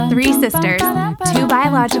Three sisters, two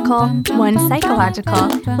biological, one psychological,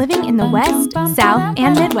 living in the West, South,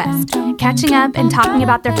 and Midwest, catching up and talking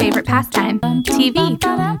about their favorite pastime, TV,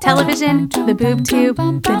 television, the boob tube,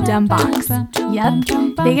 the dumb box. Yep,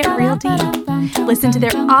 they get real deep. Listen to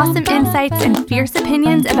their awesome insights and fierce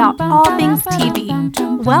opinions about all things TV.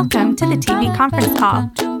 Welcome to the TV conference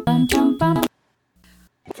call.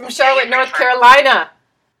 From Charlotte, North Carolina.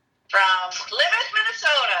 From Plymouth,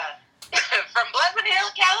 Minnesota. From Pleasant Hill,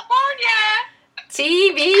 California.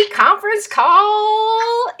 TV conference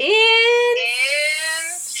call in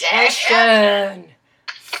session.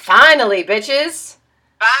 Finally, bitches.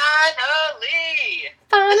 Finally.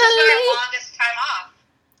 Finally. This is our longest time off.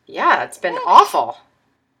 Yeah, it's been awful.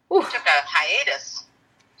 Ooh. Took a hiatus.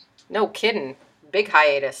 No kidding. Big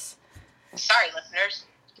hiatus. Sorry, listeners.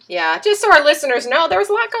 Yeah, just so our listeners know, there was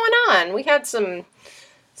a lot going on. We had some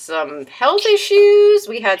health issues.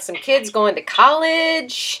 We had some kids going to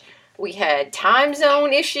college. We had time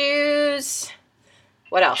zone issues.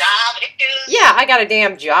 What else? Job issues. Yeah, I got a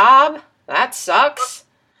damn job. That sucks.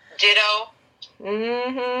 Ditto.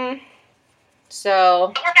 Mm-hmm.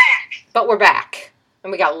 So, But we're back.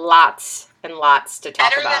 And we got lots and lots to talk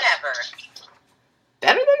Better about. than ever.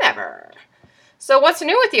 Better than ever. So what's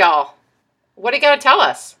new with y'all? What do you got to tell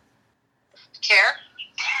us? Care?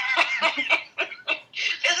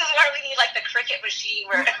 This is where we need like the cricket machine.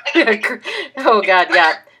 Where Oh, God,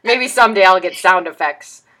 yeah. Maybe someday I'll get sound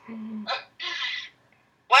effects. Well,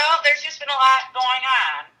 there's just been a lot going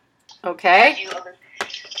on. Okay.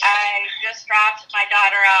 I just dropped my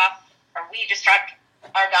daughter off, or we just dropped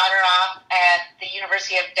our daughter off at the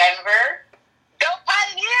University of Denver. Go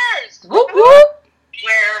Pioneers! Whoop, whoop.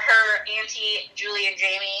 Where her auntie, Julie and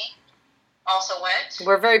Jamie, also went.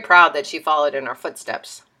 We're very proud that she followed in our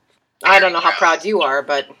footsteps. I don't know how proud you are,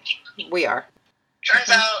 but we are. Turns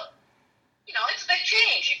out, it's a big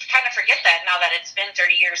change. You kind of forget that now that it's been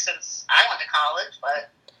 30 years since I went to college, but...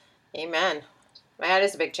 Amen. That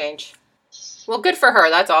is a big change. Well, good for her.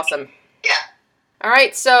 That's awesome. Yeah. All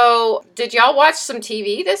right, so did y'all watch some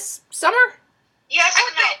TV this summer? Yes, I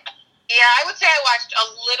would say I watched a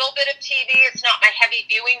little bit of TV. It's not my heavy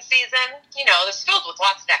viewing season. It's filled with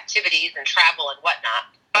lots of activities and travel and whatnot.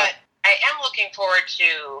 But I am looking forward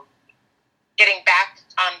to getting back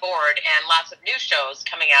on board and lots of new shows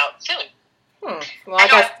coming out soon. Well,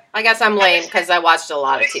 I guess I'm lame because I watched a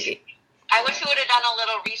lot of TV. I wish you would have done a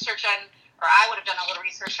little research on, or I would have done a little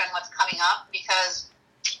research on what's coming up, because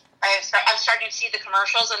I'm starting to see the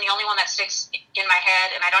commercials, and the only one that sticks in my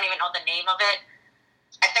head, and I don't even know the name of it,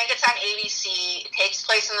 I think it's on ABC. It takes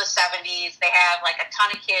place in the 70s. They have like a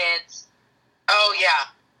ton of kids. Oh,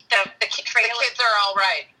 yeah. The kids are all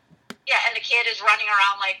right. Yeah, and the kid is running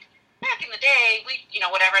around like, back in the day,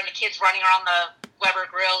 whatever, and the kid's running around the Weber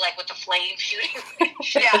grill like with the flame shooting.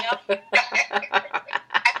 Yeah. I got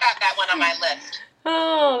that one on my list.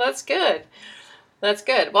 Oh, that's good. That's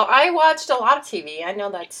good. Well, I watched a lot of TV. I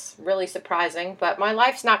know that's really surprising, but my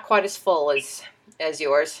life's not quite as full as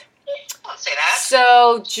yours. Don't say that.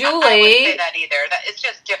 So, Julie... I wouldn't say that either. It's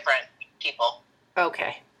just different people.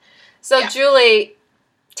 Okay. So, yeah. Julie,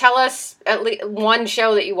 tell us at least one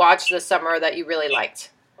show that you watched this summer that you really liked.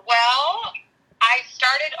 Well, I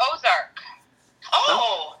started Ozark.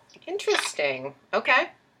 Oh! Interesting. Okay.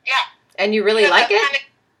 Yeah. And you really like it? I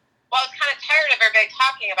was kind of tired of everybody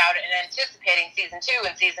talking about it and anticipating season 2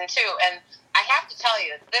 and season 2. And I have to tell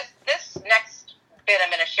you, this next bit I'm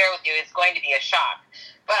going to share with you is going to be a shock.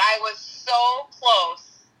 But I was so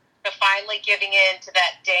close to finally giving in to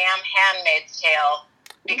that damn Handmaid's Tale.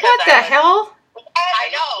 What the hell? I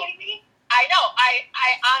know. I know. I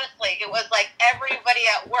honestly, it was like everybody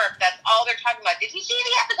at work, that's all they're talking about. Did you see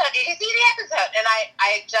the episode? Did you see the episode? And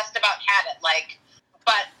I just about had it,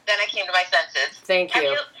 but then I came to my senses. Thank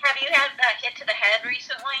you. Have you had a hit to the head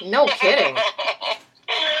recently? No kidding.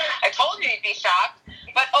 I told you you'd be shocked.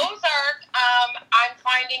 But Ozark, I'm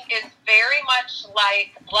finding is very much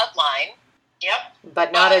like Bloodline. Yep.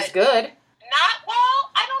 But not as good. I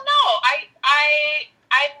don't know.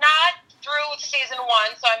 I'm not through with season 1,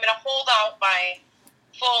 so I'm going to hold out my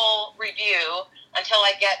full review until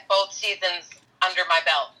I get both seasons under my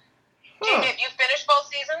belt. Have you finished both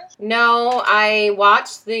seasons? No, I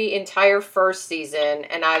watched the entire first season,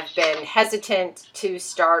 and I've been hesitant to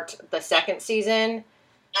start the second season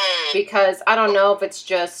because I don't know if it's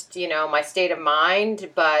just, my state of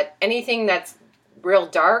mind, but anything that's real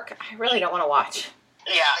dark, I really don't want to watch.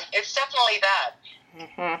 Yeah, it's definitely that.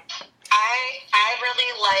 Mm-hmm. I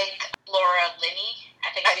really like Laura Linney.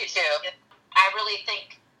 I think I do too. I really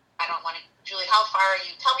think, I don't want to, Julie, how far are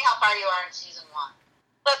you? Tell me how far you are in season 1.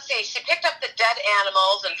 Let's see, she picked up the dead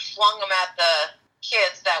animals and flung them at the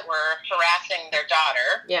kids that were harassing their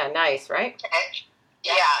daughter. Yeah, nice, right? Okay.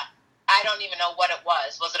 Yeah. I don't even know what it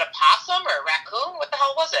was. Was it a possum or a raccoon? What the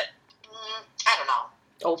hell was it? I don't know.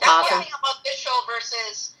 Oh, That's possum. one thing about this show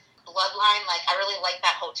versus Bloodline. Like, I really like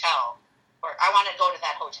that hotel. Or I want to go to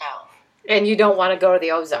that hotel. And you don't want to go to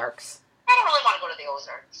the Ozarks. I don't really want to go to the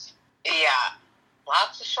Ozarks. Yeah.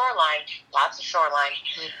 Lots of shoreline.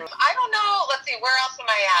 Mm-hmm. I don't know. Let's see. Where else am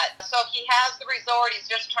I at? So he has the resort. He's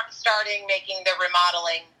just starting making the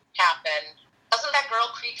remodeling happen. Doesn't that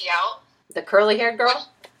girl creep you out? The curly-haired girl?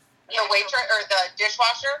 The waitress or the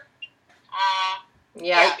dishwasher?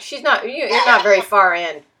 Yeah, she's not. You're not very far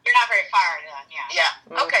in. You're not very far in, yeah.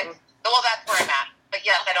 Yeah. Okay. Well, that's where I'm at. But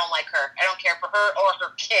yes, I don't like her. I don't care for her or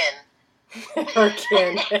her kin. Her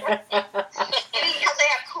kin. You mean because they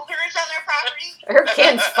have cougars on their property? Her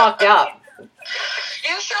kin's fucked up.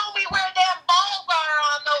 You show me where damn balls are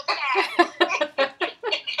on those cats.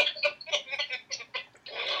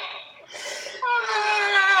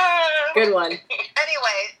 Good one.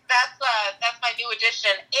 Anyway, that's my new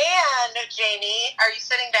addition. And Jamie, are you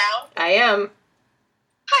sitting down? I am.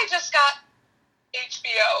 I just got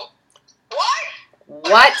HBO. What?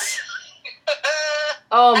 What?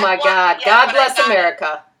 Oh my God. Yeah, God but bless I got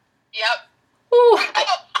America. Yep. Ooh,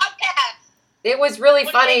 Podcast. it was really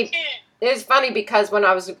What funny. do you think? It was funny because when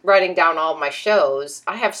I was writing down all my shows,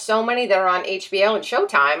 I have so many that are on HBO and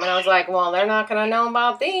Showtime, and I was like, well, they're not going to know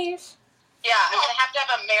about these. Yeah, I'm going to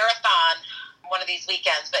have a marathon one of these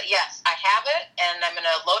weekends. But yes, I have it, and I'm going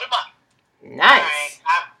to load them up. Nice.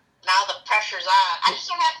 All right. Now the pressure's on. I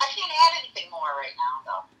can't add anything more right now,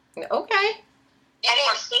 though. Okay. Any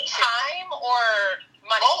more time or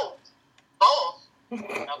money? Both.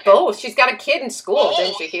 Okay. Both. She's got a kid in school, Both.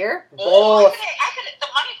 didn't you hear? Both. Both. I could the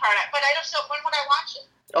money part, but I don't know when would I watch it?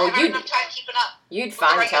 Oh, I don't have enough time keeping up. You'd with the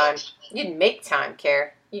find regular time. TV. You'd make time,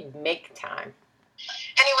 Care. You'd make time.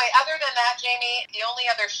 Anyway, other than that, Jamie, the only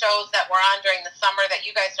other shows that were on during the summer that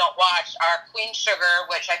you guys don't watch are Queen Sugar,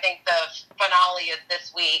 which I think the finale is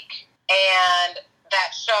this week, and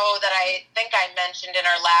that show that I think I mentioned in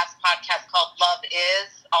our last podcast called Love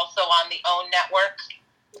Is, also on the OWN network.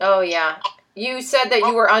 Oh, yeah. You said that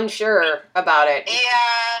you were unsure about it.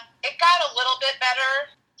 Yeah, it got a little bit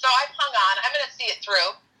better, so I've hung on. I'm going to see it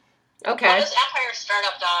through. When Okay. does Empire start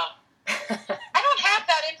up, dog? I don't have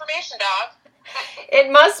that information, dog. It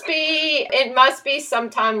must be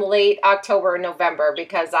sometime late October or November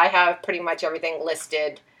because I have pretty much everything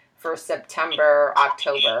listed for September,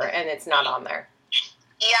 October, and it's not on there.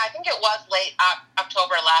 Yeah, I think it was late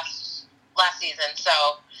October last season, so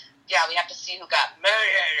yeah, we have to see who got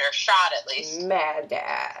murdered or shot at least. Mad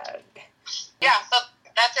Dad. Yeah, so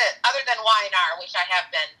that's it. Other than Y&R, which I have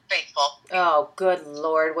been faithful. Oh, good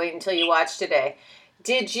Lord. Wait until you watch today.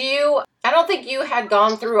 Did you... I don't think you had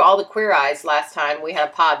gone through all the Queer Eyes last time we had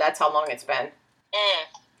a pod. That's how long it's been. I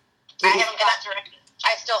I haven't got through it.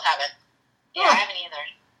 I still haven't. Yeah, I haven't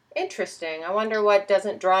either. Interesting. I wonder what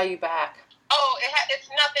doesn't draw you back. Oh, it's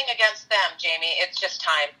nothing against them, Jamie. It's just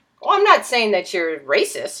time. Well, I'm not saying that you're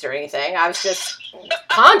racist or anything. I was just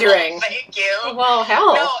pondering. Thank you. Well,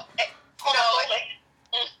 hell. No,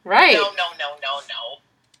 Right. No.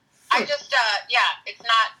 I just, it's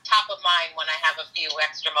not top of mind when I have a few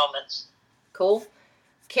extra moments. Cool.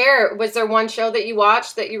 Care, was there one show that you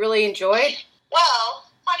watched that you really enjoyed? Well,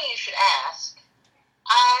 funny you should ask.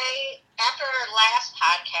 After our last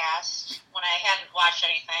podcast, when I hadn't watched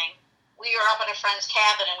anything, we were up at a friend's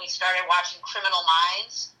cabin and we started watching Criminal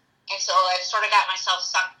Minds. And so I sort of got myself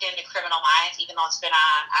sucked into Criminal Minds, even though it's been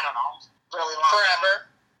on, I don't know, really long Forever.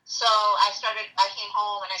 time. So I came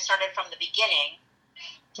home and I started from the beginning.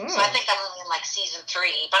 So I think I'm only in like season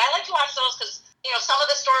 3. But I like to watch those because, some of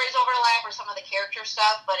the stories overlap or some of the character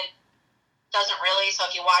stuff, but it doesn't really. So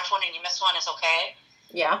if you watch one and you miss one, it's okay.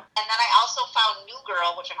 Yeah. And then I also found New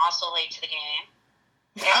Girl, which I'm also late to the game.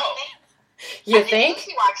 Oh. You think?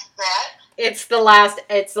 Lucy watched that. It's the last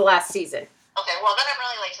season. Okay, well then I'm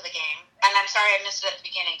really late to the game. And I'm sorry I missed it at the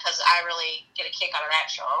beginning because I really get a kick out of that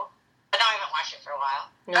show. But now I haven't watched it for a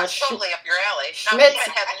while. No, That's totally up your alley. Now Schmidt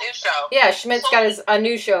Schmidt has a new show. Yeah, Schmidt's got a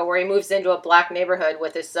new show where he moves into a black neighborhood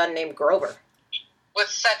with his son named Grover. With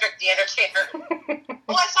Cedric the Entertainer.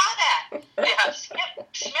 Oh, I saw that. Yeah.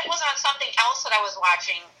 Schmidt was on something else that I was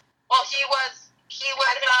watching. Well, he was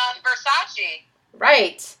on Versace.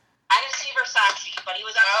 Right. I didn't see Versace, but he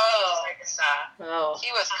was on something else I just saw. Oh.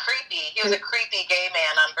 He was creepy. He was a creepy gay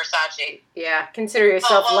man on Versace. Yeah, consider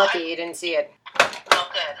yourself well, lucky you didn't see it. Oh,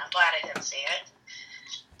 good. I'm glad I didn't see it.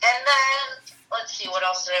 And then, let's see, what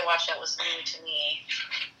else did I watch that was new to me?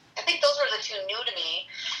 I think those were the two new to me.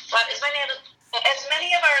 But as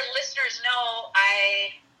many of our listeners know,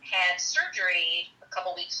 I had surgery a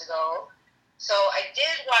couple weeks ago, so I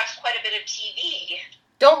did watch quite a bit of TV.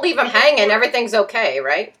 Don't leave them hanging. Everything's okay,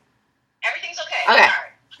 right? Everything's okay. Okay.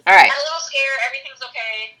 Sorry. All right. I'm a little scared. Everything's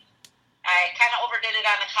okay. I kind of overdid it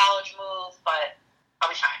on the college move, but I'll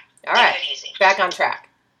be fine. All right. Take it easy. Back on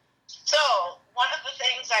track. So, one of the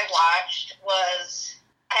things I watched was,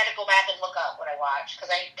 I had to go back and look up what I watched,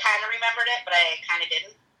 because I kind of remembered it, but I kind of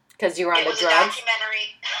didn't. Because you were on the drugs? It was a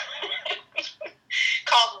documentary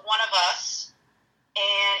called One of Us,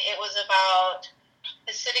 and it was about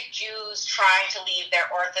Hasidic Jews trying to leave their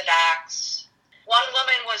Orthodox. One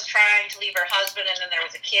woman was trying to leave her husband, and then there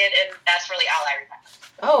was a kid, and that's really all I remember.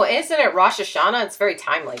 Oh, isn't it Rosh Hashanah? It's very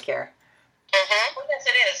timely here. Mm-hmm. Well, yes,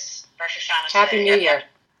 it is Rosh Hashanah. Happy New Year.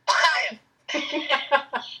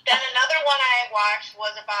 Then another one I watched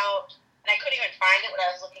was about, and I couldn't even find it when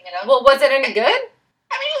I was looking it up. Well, was it any good?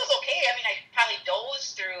 I mean, it was okay. I mean, I probably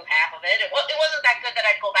dozed through half of it. It wasn't that good that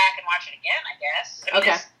I'd go back and watch it again, I guess.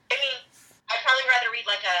 Okay. I'd probably rather read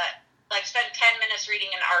spend 10 minutes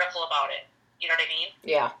reading an article about it. You know what I mean?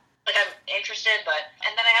 Yeah. Like, I'm interested,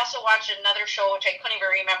 and then I also watched another show, which I couldn't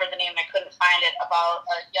even remember the name, and I couldn't find it, about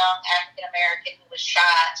a young African-American who was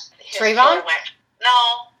shot. Trayvon?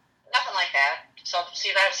 No, nothing like that. So,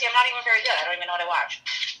 see, I'm not even very good. I don't even know what I watched.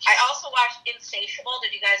 I also watched Insatiable.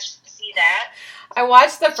 Did you guys see that? I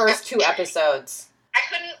watched the first 2 episodes. I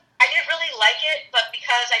didn't really like it, but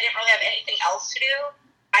because I didn't really have anything else to do,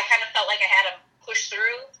 I kind of felt like I had to push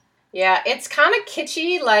through. Yeah, it's kind of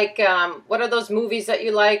kitschy, like, what are those movies that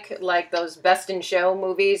you like those Best in Show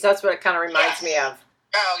movies? That's what it kind of reminds me of.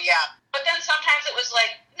 Oh, yeah. But then sometimes it was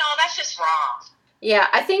like, no, that's just wrong. Yeah,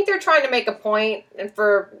 I think they're trying to make a point, and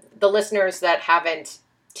for the listeners that haven't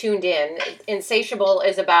tuned in, Insatiable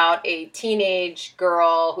is about a teenage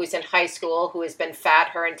girl who's in high school who has been fat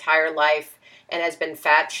her entire life and has been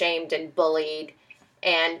fat-shamed and bullied,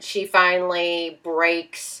 and she finally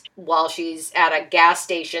breaks while she's at a gas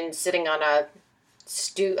station sitting on a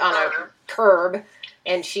curb,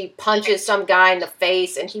 and she punches some guy in the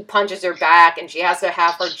face, and he punches her back, and she has to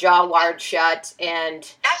have her jaw wired shut,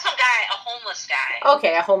 and... That's some guy, a homeless guy.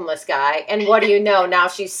 Okay, a homeless guy. And what do you know? Now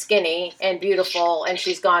she's skinny and beautiful, and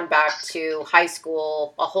she's gone back to high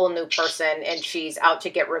school, a whole new person, and she's out to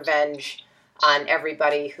get revenge on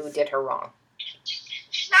everybody who did her wrong.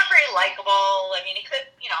 She's not very likable. I mean, it could,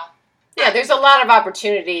 Yeah, there's a lot of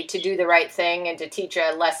opportunity to do the right thing and to teach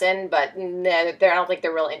a lesson, but I don't think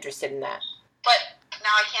they're real interested in that. But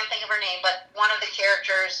now I can't think of her name, but one of the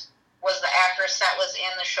characters was the actress that was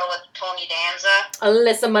in the show with Tony Danza.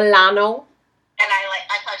 Alyssa Milano. And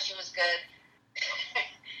I thought she was good.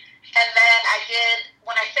 And then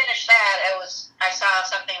when I finished that, I saw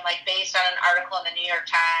something based on an article in the New York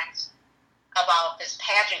Times about this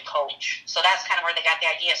pageant coach. So that's kind of where they got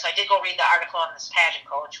the idea. So I did go read the article on this pageant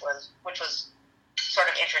coach, which was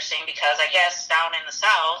sort of interesting, because I guess down in the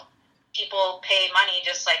South, people pay money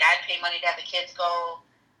just like I'd pay money to have the kids go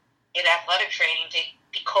get athletic training to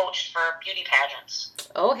be coached for beauty pageants.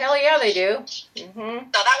 Oh, hell yeah, they do.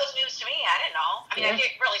 Mm-hmm. So that was news to me. I didn't know. I mean,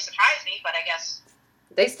 it really surprised me, but I guess...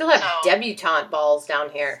 They still have debutante balls down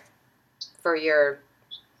here for your,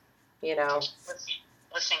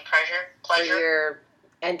 Listening pleasure. For your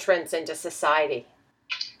entrance into society.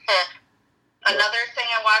 Another thing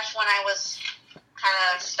I watched when I was kind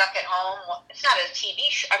of stuck at home, it's not a TV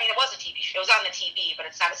show. I mean, it was a TV show. It was on the TV, but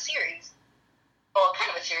it's not a series. Well,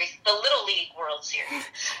 kind of a series. The Little League World Series.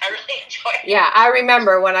 I really enjoyed it. Yeah, I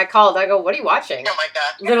remember when I called, I go, what are you watching? Oh, my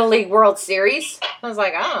God. Little League World Series? I was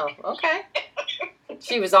like, oh, okay.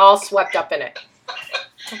 She was all swept up in it.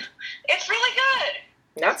 It's really good.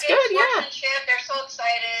 That's good, yeah. They're so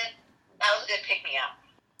excited. That was a good pick-me-up.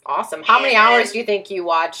 Awesome. How many hours do you think you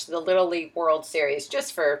watched the Little League World Series,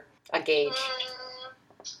 just for a gauge?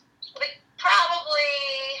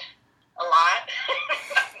 Probably a lot.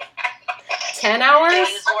 10 hours? I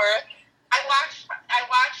watched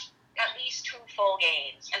at least 2 full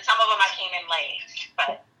games, and some of them I came in late.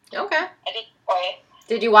 But okay. I didn't play.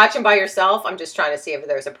 Did you watch them by yourself? I'm just trying to see if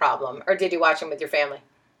there's a problem. Or did you watch them with your family?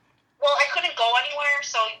 Well, I couldn't go anywhere,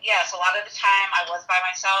 so yes, a lot of the time I was by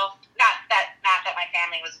myself. Not that my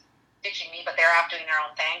family was ditching me, but they're off doing their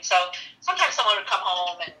own thing. So sometimes someone would come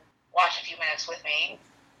home and watch a few minutes with me.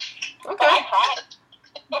 Okay.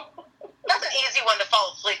 That's an easy one to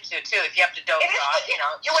fall asleep to, too, if you have to doze off.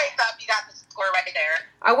 You wake up, you got the score right there.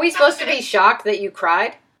 Are we supposed to be shocked that you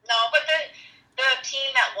cried? No, but the team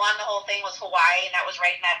that won the whole thing was Hawaii, and that was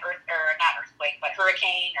right in that not earthquake, but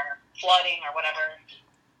hurricane or flooding or whatever.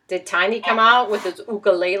 Did Tiny come out with his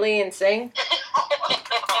ukulele and sing? But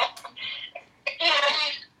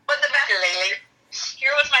the best,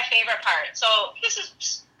 here was my favorite part. So this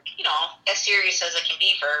is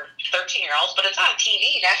for 13-year-olds, but it's on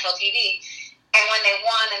TV, national TV. And when they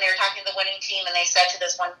won and they were talking to the winning team, and they said to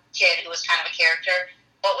this one kid who was kind of a character,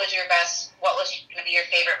 what was going to be your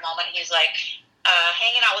favorite moment? He's like,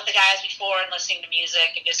 hanging out with the guys before and listening to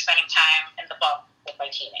music and just spending time in the bunk with my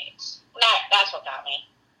teammates. That's what got me.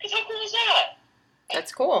 Because how cool is that?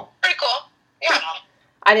 That's cool. Pretty cool. Yeah.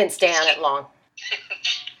 I didn't stay on it long.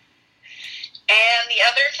 And the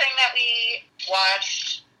other thing that we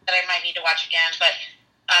watched that I might need to watch again, but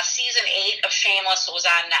season 8 of Shameless was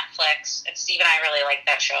on Netflix, and Steve and I really liked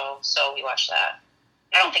that show, so we watched that.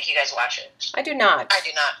 I don't think you guys watch it. I do not. I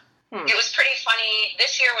do not. It was pretty funny.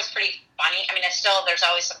 This year was pretty funny. I mean, there's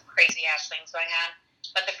always some crazy-ass things going on,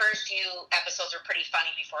 but the first few episodes were pretty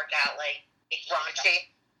funny before it got, like, raunchy.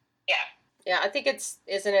 Yeah. Yeah, I think isn't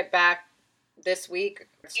it back this week?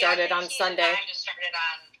 It started on Sunday. Just started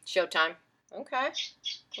on Showtime. Okay.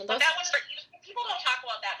 Well, but that one's people don't talk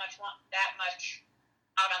about that much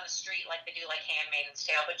out on the street like they do like Handmaid's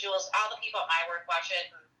Tale. But Jules, all the people at my work watch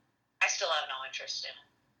it, and I still have no interest in it.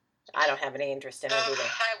 I don't have any interest in it either.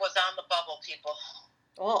 I was on the bubble, people.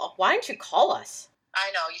 Well, why didn't you call us?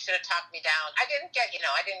 I know, you should have talked me down. I didn't get,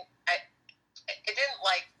 I didn't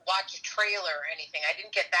like watch a trailer or anything. I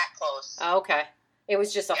didn't get that close. Oh, okay. It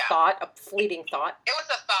was just a thought, a fleeting thought. It was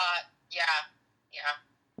a thought. Yeah.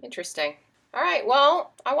 Interesting. All right,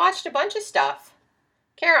 well, I watched a bunch of stuff.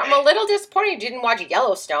 Kara, I'm a little disappointed you didn't watch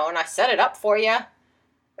Yellowstone. I set it up for you.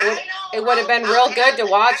 I know. It would have been real good to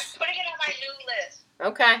watch. I'm putting it on my new list.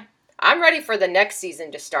 Okay. I'm ready for the next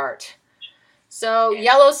season to start. So,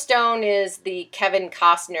 Yellowstone is the Kevin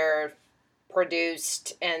Costner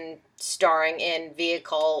produced and starring in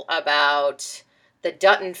vehicle about the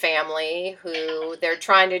Dutton family, who they're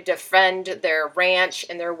trying to defend their ranch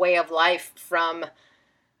and their way of life from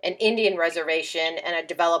an Indian reservation and a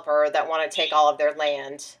developer that want to take all of their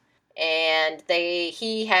land. And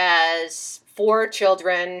he has 4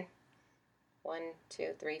 children. 1,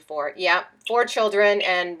 2, 3, 4. Yeah, 4 children,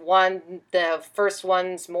 and the first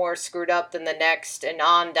one's more screwed up than the next, and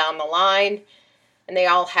on down the line. And they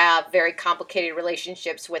all have very complicated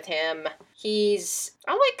relationships with him. I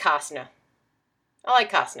like Costner.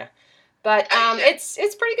 But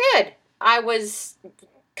it's pretty good. I was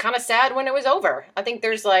kind of sad when it was over. I think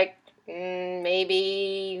there's like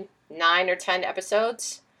maybe 9 or 10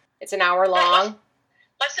 episodes. It's an hour long.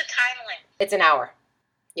 What's the time length? It's an hour.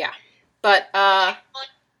 Yeah. But I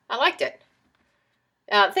liked it.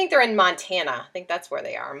 I think they're in Montana. I think that's where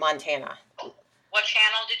they are, Montana. What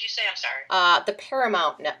channel did you say? I'm sorry. The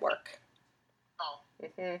Paramount Network. Oh.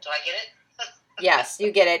 Mm-hmm. Do I get it? Yes,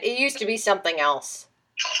 you get it. It used to be something else.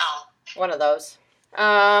 Oh. One of those.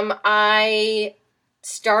 I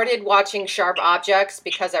started watching Sharp Objects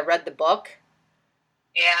because I read the book.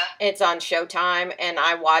 Yeah. It's on Showtime, and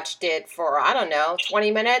I watched it for,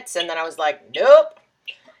 20 minutes, and then I was like, nope.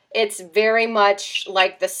 It's very much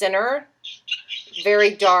like The Sinner. Very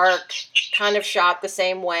dark, kind of shot the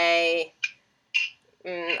same way.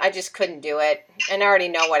 I just couldn't do it. And I already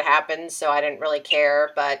know what happens, so I didn't really care.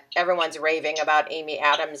 But everyone's raving about Amy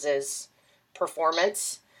Adams'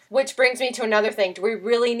 performance. Which brings me to another thing. Do we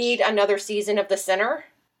really need another season of The Sinner?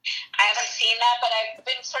 I haven't seen that, but I've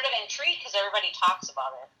been sort of intrigued because everybody talks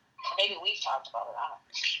about it. Maybe we've talked about it. I don't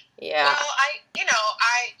know. Yeah. Well,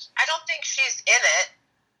 I don't think she's in it.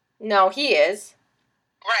 No, he is.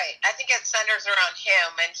 Right. I think it centers around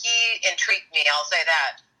him, and he intrigued me, I'll say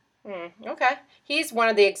that. Okay. He's one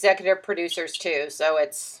of the executive producers, too, so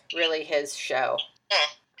it's really his show.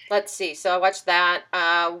 Let's see. So I watched that.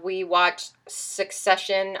 We watched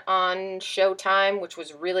Succession on Showtime, which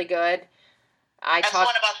was really good. That's one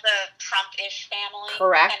about the Trump-ish family.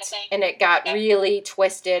 Correct. Kind of thing. And it got really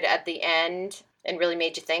twisted at the end and really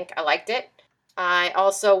made you think. I liked it. I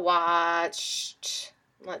also watched,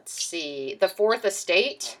 The Fourth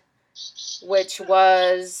Estate, which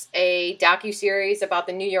was a docuseries about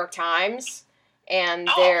the New York Times and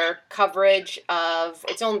their coverage of,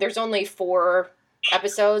 there's only 4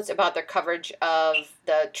 episodes about their coverage of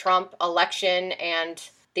the Trump election and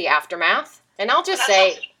the aftermath. And I'll just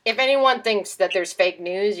say, if anyone thinks that there's fake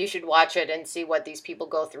news, you should watch it and see what these people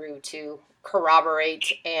go through to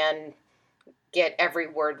corroborate and get every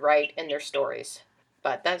word right in their stories.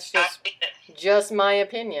 But that's just my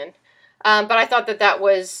opinion. But I thought that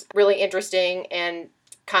was really interesting and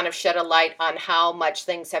kind of shed a light on how much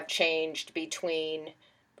things have changed between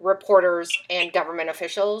reporters and government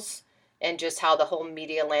officials, and just how the whole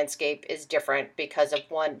media landscape is different because of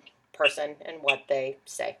one person and what they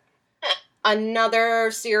say. Another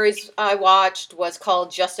series I watched was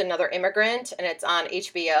called Just Another Immigrant, and it's on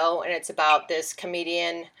HBO, and it's about this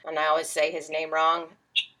comedian, and I always say his name wrong,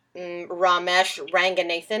 Ramesh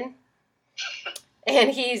Ranganathan.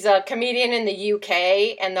 And he's a comedian in the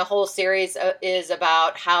UK, and the whole series is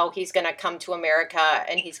about how he's going to come to America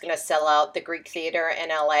and he's going to sell out the Greek Theater in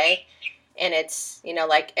LA. And it's,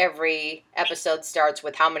 like every episode starts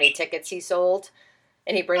with how many tickets he sold.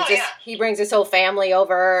 And he brings his whole family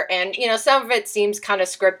over, and, some of it seems kind of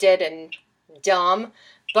scripted and dumb,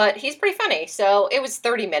 but he's pretty funny. So it was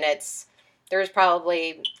 30 minutes. There's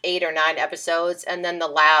probably 8 or 9 episodes, and then the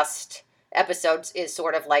last episodes is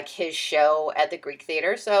sort of like his show at the Greek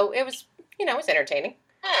Theater, so it was, it was entertaining.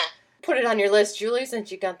 Put it on your list, Julie,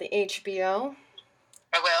 since you got the HBO.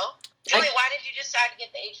 I will. Julie, why did you decide to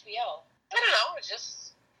get the HBO? I don't know.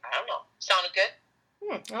 I don't know. Sounded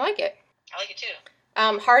good. I like it. I like it too.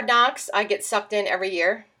 Hard Knocks, I get sucked in every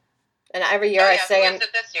year. And every year I say... Who is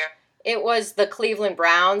it this year? It was the Cleveland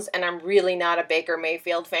Browns, and I'm really not a Baker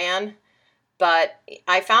Mayfield fan. But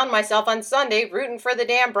I found myself on Sunday rooting for the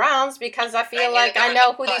damn Browns because I feel like I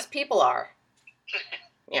know who these people are.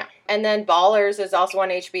 Yeah. And then Ballers is also on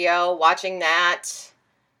HBO. Watching that.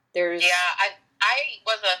 There's... Yeah, I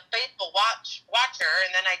was a faithful watcher,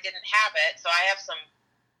 and then I didn't have it, so I have some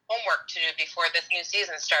homework to do before this new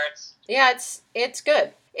season starts. Yeah, it's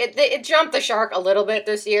good. It jumped the shark a little bit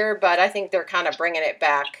this year, but I think they're kind of bringing it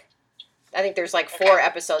back. I think there's like 4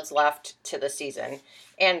 episodes left to the season.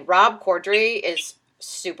 And Rob Corddry is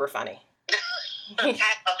super funny. I love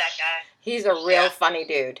that guy. He's a real funny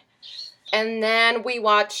dude. And then we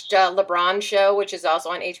watched LeBron's show, which is also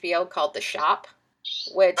on HBO, called The Shop.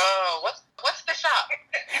 Which what's The Shop?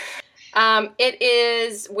 It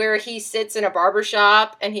is where he sits in a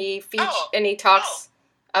barbershop and he talks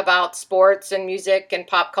about sports and music and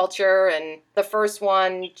pop culture. And the first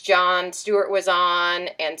one, Jon Stewart was on,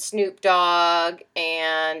 and Snoop Dogg,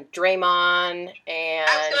 and Draymond, and...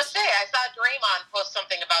 I was going to say, I saw Draymond post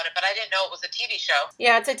something about it, but I didn't know it was a TV show.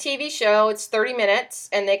 Yeah, it's a TV show. It's 30 minutes,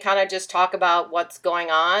 and they kind of just talk about what's going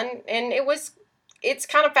on. And it's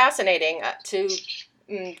kind of fascinating to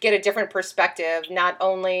get a different perspective, not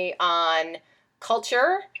only on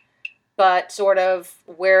culture, but sort of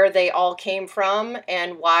where they all came from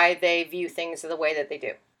and why they view things the way that they do.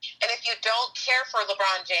 And if you don't care for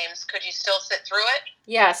LeBron James, could you still sit through it?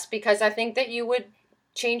 Yes, because I think that you would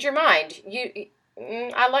change your mind. He's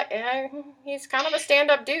kind of a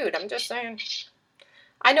stand-up dude. I'm just saying.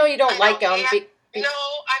 I know you don't like him. No, I mean, he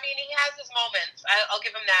has his moments. I'll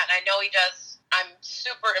give him that. And I know he does. I'm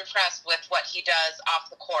super impressed with what he does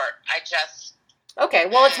off the court. Okay,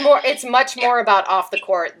 well, it's much more about off the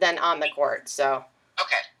court than on the court, so.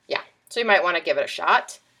 Okay. Yeah, so you might want to give it a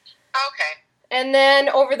shot. Okay. And then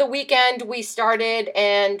over the weekend, we started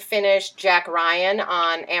and finished Jack Ryan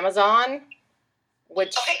on Amazon,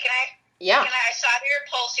 which... Okay, Yeah. I saw your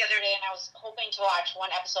post the other day, and I was hoping to watch one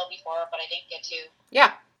episode before, but I didn't get to.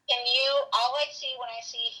 Yeah. All I see when I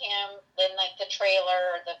see him in like the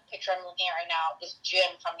trailer, the picture I'm looking at right now, is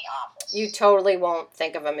Jim from The Office. You totally won't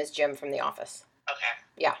think of him as Jim from The Office. Okay.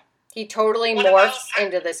 Yeah. He totally morphs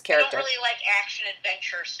into this character. I don't really like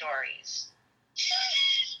action-adventure stories.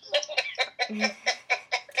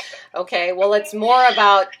 Okay, well, it's more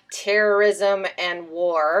about terrorism and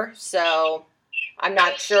war, so I'm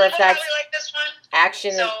not sure if that's really like this one.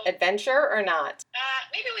 action adventure or not.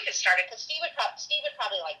 Maybe we could start it, because Steve would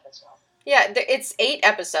probably like this one. Yeah, it's 8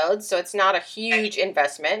 episodes, so it's not a huge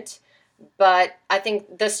investment, but I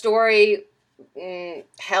think the story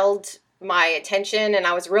held my attention, and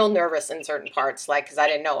I was real nervous in certain parts, because I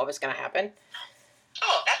didn't know what was going to happen.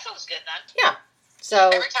 Oh, that sounds good then. Yeah. So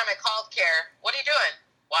every time I called Care, what are you doing?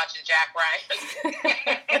 Watching Jack Ryan.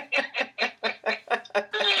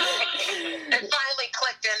 It finally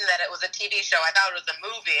clicked in that it was a TV show. I thought it was a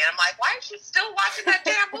movie, and I'm like, why is she still watching that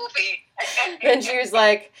damn movie? And she was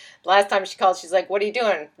like, last time she called, she's like, what are you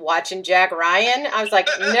doing? Watching Jack Ryan? I was like,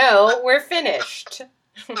 no, we're finished.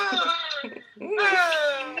 I've heard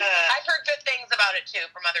good things about it too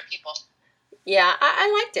from other people. Yeah,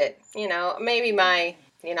 I liked it. Maybe I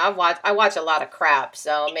watch a lot of crap,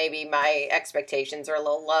 so maybe my expectations are a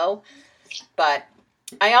little low. But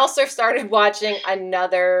I also started watching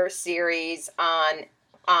another series on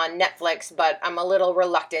Netflix, but I'm a little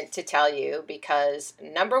reluctant to tell you because,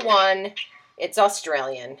 number one, it's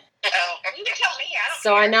Australian. Oh, you can tell me.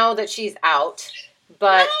 So I know that she's out.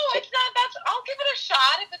 But no, it's not. I'll give it a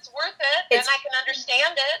shot if it's worth it, and I can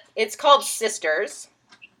understand it. It's called Sisters.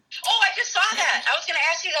 Oh, I just saw that. I was going to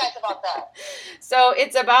ask you guys about that. So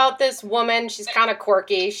it's about this woman. She's kind of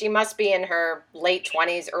quirky. She must be in her late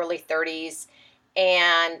 20s, early 30s.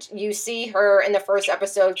 And you see her in the first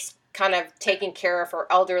episodes kind of taking care of her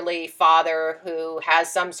elderly father who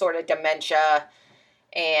has some sort of dementia.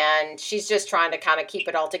 and she's just trying to kind of keep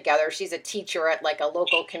it all together. She's a teacher at like a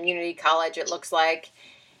local community college, it looks like,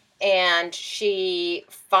 and she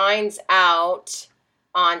finds out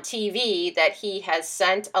on TV that he has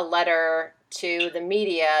sent a letter to the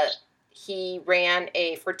media. He ran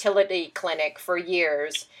a fertility clinic for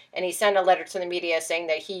years, and he sent a letter to the media saying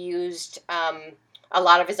that he used a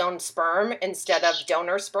lot of his own sperm instead of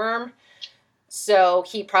donor sperm. So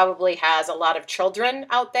he probably has a lot of children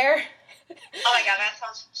out there. Oh my God, that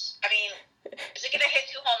sounds, I mean, is it going to hit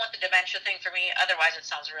too home with the dementia thing for me? Otherwise, it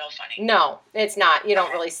sounds real funny. No, it's not. You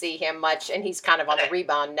don't really see him much, and he's kind of on the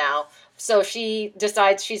rebound now. So she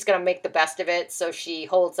decides she's going to make the best of it. So she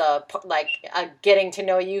holds a getting to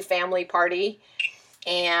know you family party.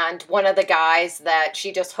 And one of the guys that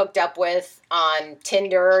she just hooked up with on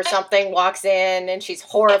Tinder or something walks in, and she's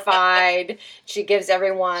horrified. She gives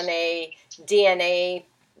everyone a DNA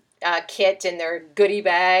kit in their goodie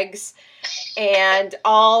bags. And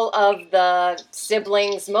all of the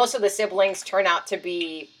siblings, most of the siblings turn out to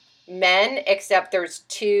be men, except there's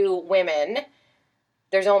 2 women.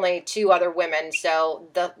 There's only 2 other women, so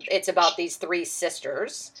it's about these 3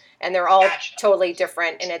 sisters. And they're all totally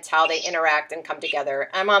different, and it's how they interact and come together.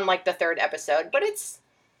 I'm on like the 3rd episode, but it's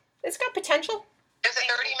got potential. Is it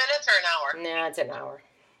 30 minutes or an hour? Nah, it's an hour.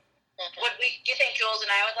 Do you think Jules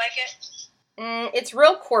and I would like it? It's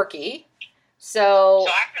real quirky, so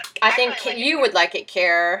I think really like you would like it,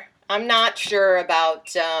 Care. I'm not sure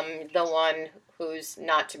about the one who's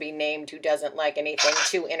not to be named, who doesn't like anything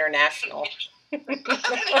too international. That's not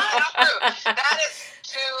true. That is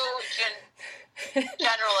too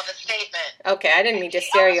general of a statement. Okay, I didn't mean to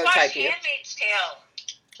stereotype you. Handmaid's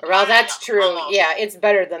Tale. Well, that's true. Almost. Yeah, it's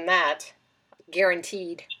better than that.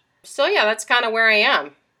 Guaranteed. So yeah, that's kind of where I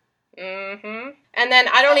am. And then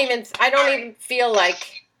I don't even feel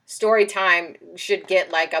like story time should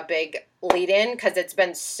get like a big lead in, because it's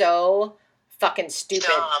been so fucking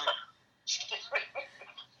stupid.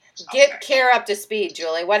 Get Care up to speed,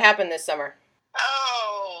 Julie. What happened this summer?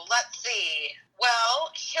 Oh, let's see.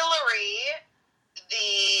 Well, Hillary,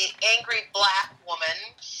 the angry black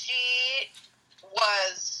woman, she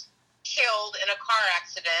was killed in a car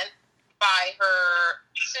accident by her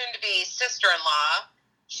soon-to-be sister-in-law.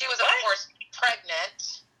 She was, of course,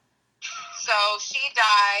 pregnant. So she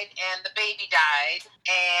died, and the baby died,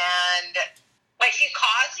 and... Wait, she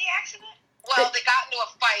caused the accident? Well, they got into a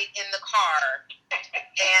fight in the car,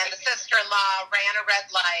 and the sister-in-law ran a red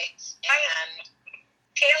light, and...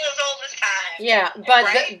 Tale as old as time. Yeah, but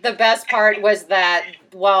Right? the best part was that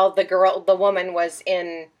while the woman was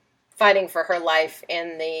fighting for her life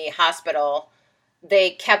in the hospital,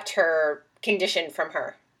 they kept her condition from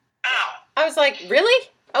her. Oh. I was like, really?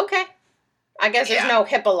 Okay. I guess there's no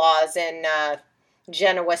HIPAA laws in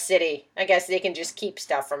Genoa City. I guess they can just keep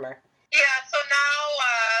stuff from her. Yeah, so now,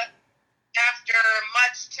 after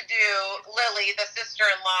much to do, Lily, the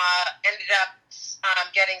sister-in-law, ended up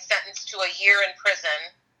getting sentenced to a year in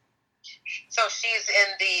prison. So she's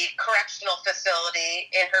in the correctional facility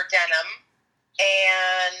in her denim.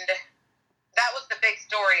 And that was the big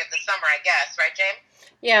story of the summer, I guess, right, James?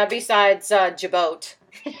 Yeah, besides Jabot.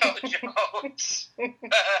 Oh, Jabot.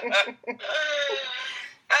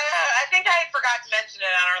 I think I forgot to mention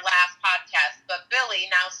it on our last podcast, but Billy,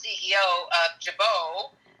 now CEO of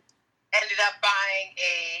Jabot, ended up buying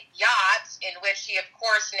a yacht in which he, of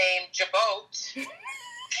course, named Jabot.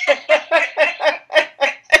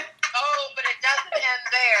 Oh, but it doesn't end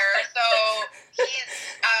there. So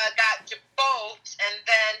he's got Jabot, and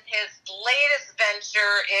then his latest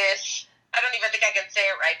venture is, I don't even think I can say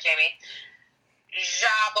it right, Jamie.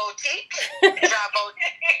 Jabotique.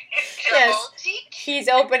 Yes. He's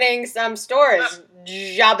opening some stores.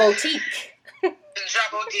 Jabotique.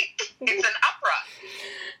 Jabotique. It's an opera.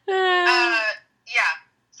 Yeah.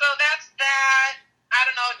 So that's that. I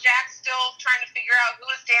don't know. Jack's still trying to figure out who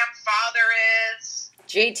his damn father is.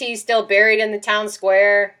 JT's still buried in the town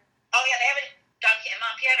square. Oh, yeah, they haven't dug him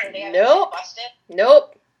up yet, or they haven't Nope. busted?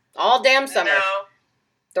 Nope. All damn summer. No.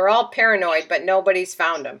 They're all paranoid, but nobody's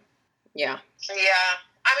found him. Yeah. Yeah.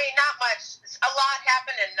 I mean, not much. A lot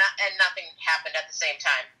happened and nothing happened at the same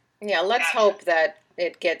time. Yeah, let's hope that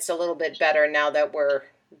it gets a little bit better now that we're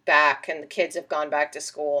back and the kids have gone back to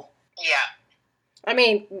school. Yeah. I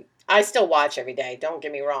mean, I still watch every day, don't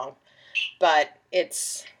get me wrong. But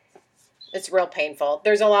it's real painful.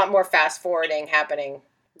 There's a lot more fast forwarding happening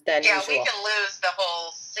than usual. Yeah, we can lose the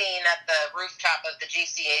whole scene at the rooftop of the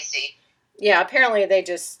GCAC. Yeah, apparently they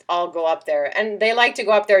just all go up there. And they like to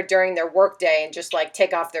go up there during their work day and just like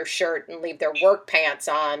take off their shirt and leave their work pants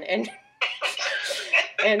on and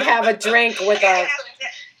and have a drink with a... Get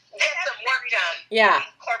some work done. Yeah.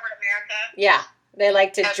 Corporate America. Yeah. They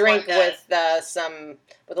like to Everyone drink does. with a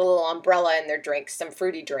little umbrella in their drinks, some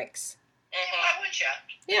fruity drinks. Why wouldn't you?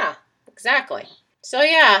 Yeah, exactly. So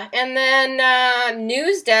yeah, and then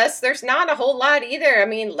news desk, there's not a whole lot either. I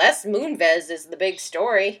mean, Les Moonves is the big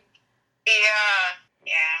story.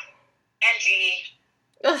 Yeah. And G.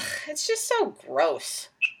 Ugh, it's just so gross.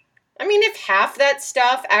 I mean, if half that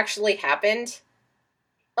stuff actually happened,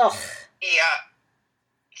 ugh, Yeah.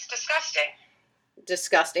 It's disgusting.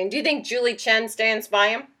 disgusting. Do you think Julie Chen stands by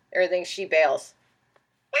him, or do you think she bails?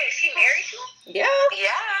 Wait, is she married to him? Yeah.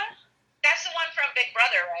 Yeah. That's the one from Big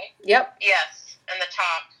Brother, right? Yep. Yes, and the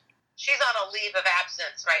top. She's on a leave of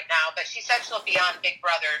absence right now, but she said she'll be on Big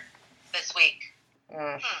Brother this week.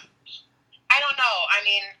 Mm. I don't know. I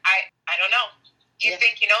mean, I don't know. Do you Yeah.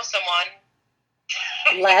 think you know someone?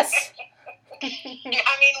 Les.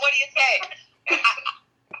 I mean, what do you say?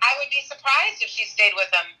 I would be surprised if she stayed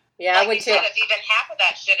with him. Yeah, like I would you too. said, if even half of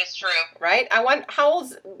that shit is true. Right? I want. How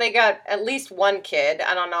old's they got? At least one kid.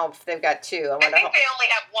 I don't know if they've got two. I I wonder. think they only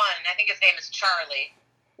have one. I think his name is Charlie.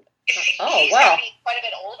 Oh, He's wow. got to be quite a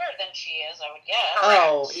bit older than she is, I would guess.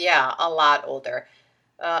 Oh, Correct. yeah, a lot older.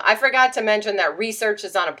 I forgot to mention that research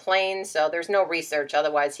is on a plane, so there's no research.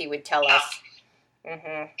 Otherwise, he would tell us.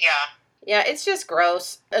 Mm-hmm. Yeah. Yeah, it's just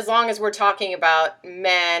gross. As long as we're talking about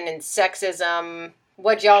men and sexism,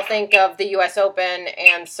 what y'all think of the U.S. Open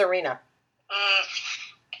and Serena?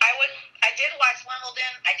 I did watch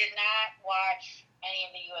Wimbledon. I did not watch any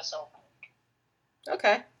of the U.S. Open.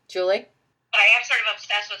 Okay, Julie. But I am sort of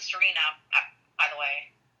obsessed with Serena, by the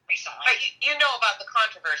way, recently. But you know about the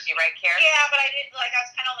controversy, right, Karen? Yeah, but I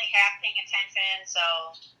was kind of only half paying attention, so.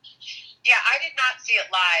 Yeah, I did not see it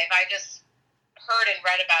live. I just heard and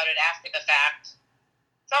read about it after the fact.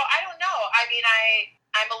 So I don't know. I mean,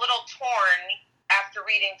 I'm a little torn after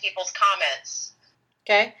reading people's comments.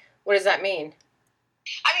 Okay, what does that mean?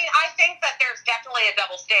 I mean, I think that there's definitely a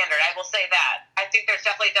double standard. I will say that. I think there's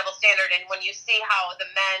definitely a double standard. And when you see how the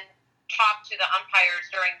men talk to the umpires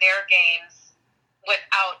during their games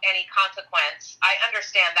without any consequence, I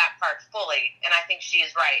understand that part fully. And I think she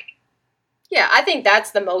is right. Yeah, I think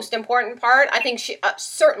that's the most important part. I think she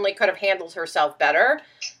certainly could have handled herself better.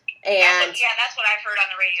 And That's what I've heard on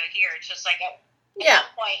the radio here. It's just like at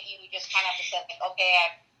some point you just kind of have to say, okay,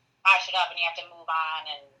 I wash it up and you have to move on.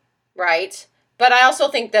 And right. But I also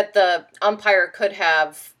think that the umpire could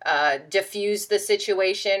have diffused the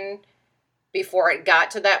situation before it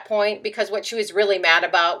got to that point, because what she was really mad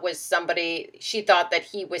about was she thought that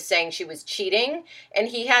he was saying she was cheating, and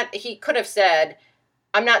he could have said,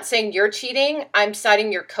 I'm not saying you're cheating, I'm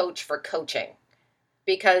citing your coach for coaching,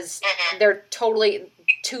 because they're totally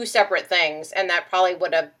two separate things, and that probably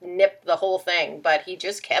would have nipped the whole thing, but he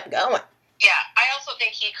just kept going. Yeah, I also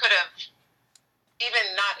think he could have,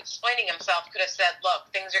 even not explaining himself, could have said,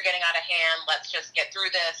 look, things are getting out of hand, let's just get through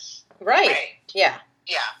this. Right. Yeah.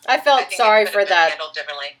 Yeah. I felt sorry for that, handled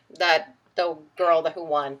differently. the girl who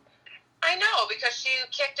won. I know, because she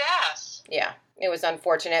kicked ass. Yeah, it was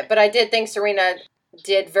unfortunate, but I did think Serena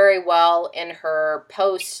did very well in her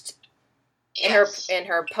post press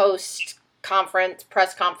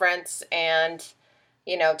conference, and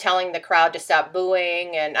telling the crowd to stop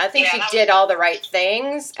booing, and I think she did all the right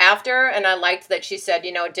things after, and I liked that she said,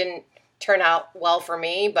 it didn't turn out well for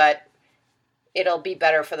me, but it'll be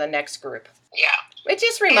better for the next group. Yeah. It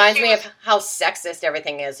just reminds me of how sexist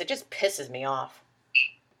everything is. It just pisses me off.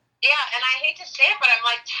 Yeah, and I hate to say it, but I'm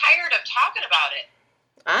tired of talking about it.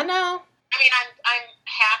 I know. I mean, I'm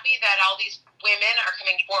happy that all these women are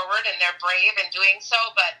coming forward and they're brave in doing so,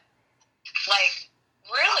 but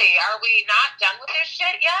really, are we not done with this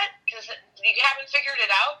shit yet? You haven't figured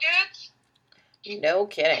it out, dudes? No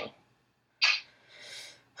kidding.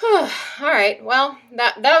 All right. Well,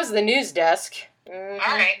 that was the news desk. Mm-hmm.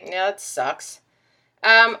 All right. Yeah, it sucks.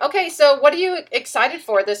 Okay, so what are you excited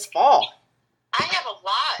for this fall? I have a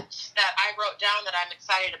lot that I wrote down that I'm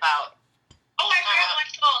excited about. Oh, I forgot one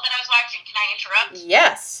show that I was watching. Can I interrupt?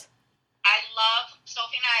 Yes.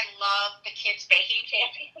 Sophie and I love the Kids Baking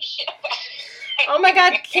Championship. Oh my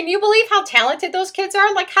God, can you believe how talented those kids are?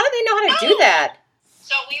 How do they know how to do that?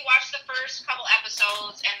 So we watched the first couple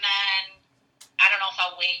episodes, and then I don't know if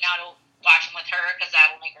I'll wait now to watch them with her, because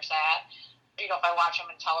that'll make her sad. If I watch them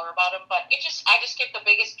and tell her about them, but I just get the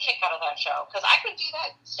biggest kick out of that show, because I could do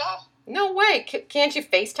that stuff. No way. Can't you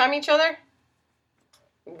FaceTime each other?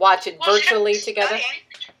 Watch it virtually together?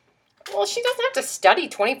 Well, she doesn't have to study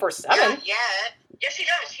 24/7. Not yet. Yes, she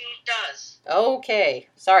does. She does. Okay.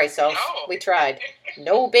 Sorry, Soph. No. We tried.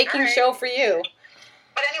 No baking All right. show for you.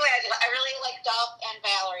 But anyway, I really like Duff and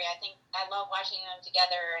Valerie. I think I love watching them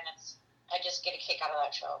together, and I just get a kick out of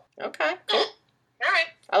that show. Okay, cool. All right.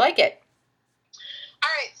 I like it.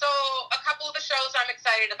 right, so a couple of the shows I'm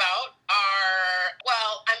excited about are,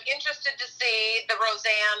 well, I'm interested to see the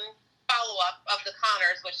Roseanne follow-up of The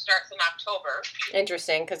Conners, which starts in October.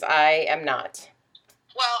 Interesting, because I am not.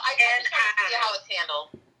 Well, I just want to see how it's handled.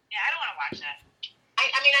 Yeah, I don't want to watch that.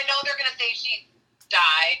 I mean, I know they're going to say she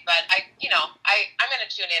died, but I'm going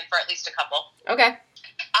to tune in for at least a couple. Okay.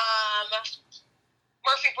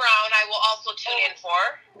 Murphy Brown, I will also tune in for.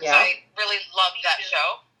 Yeah. I really loved that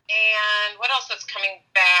show. And what else is coming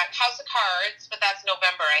back? House of Cards, but that's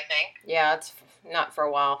November, I think. Yeah, it's not for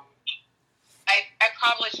a while. I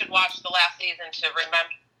probably should watch the last season to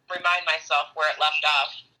remind myself where it left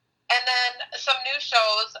off. And then some new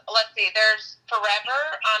shows. Let's see. There's Forever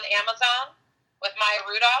on Amazon with Maya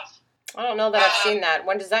Rudolph. I don't know that I've seen that.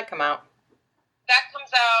 When does that come out? That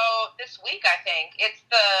comes out this week, I think. It's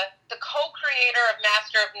the co-creator of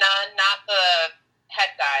Master of None, not the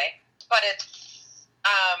head guy, but it's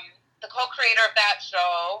the co-creator of that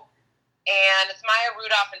show, and it's Maya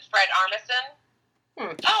Rudolph and Fred Armisen.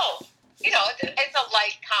 Oh, it's a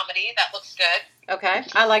light comedy that looks good. Okay.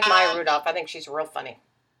 I like Maya Rudolph. I think she's real funny.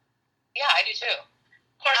 Yeah, I do too.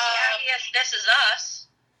 Of course, the obvious This Is Us.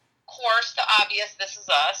 Of course, the obvious This Is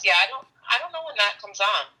Us. Yeah, I don't know when that comes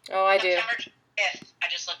on. Oh, I do. September 5th. I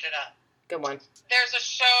just looked it up. Good one. There's a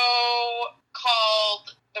show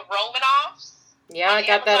called The Romanoffs. Yeah, I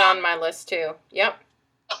got that on my list too. Yep.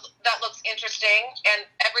 That looks interesting, and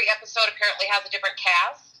every episode apparently has a different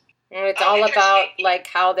cast. And it's all about like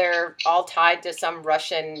how they're all tied to some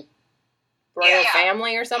Russian royal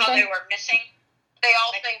family or something. How they were missing. They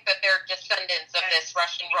all think that they're descendants of this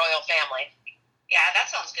Russian royal family. Yeah, that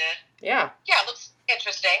sounds good. Yeah. Yeah, it looks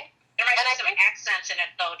interesting. There might be some accents in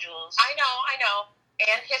it, though, Jules. I know.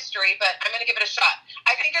 And history, but I'm going to give it a shot.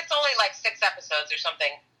 I think it's only like 6 episodes or something.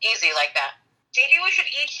 Easy like that. Maybe we should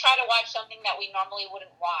each try to watch something that we normally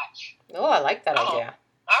wouldn't watch. Oh, I like that idea.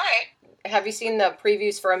 All right. Have you seen the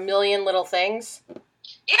previews for A Million Little Things?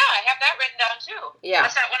 Yeah, I have that written down too. Yeah.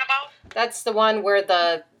 What's that one about? That's the one where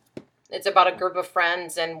it's about a group of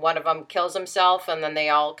friends and one of them kills himself, and then they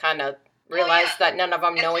all kind of realize that none of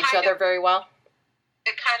them know each other very well.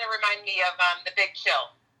 It kind of reminded me of The Big Chill.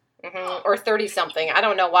 Mm-hmm. Or 30-something. I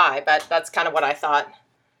don't know why, but that's kind of what I thought.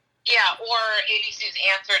 Yeah, or ABC's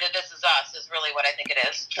answer to This Is Us is really what I think it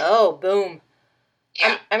is. Oh, boom.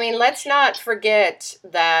 Yeah. I mean, let's not forget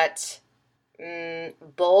that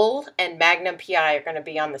Bull and Magnum PI are going to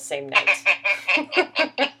be on the same night. I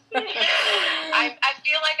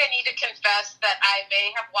feel like I need to confess that I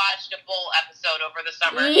may have watched a Bull episode over the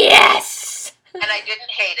summer. Yes! And I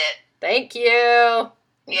didn't hate it. Thank you.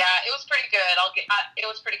 Yeah, it was pretty good. It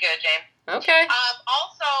was pretty good, James. Okay.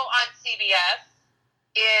 Also on CBS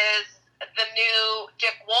is the new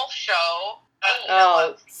Dick Wolf show.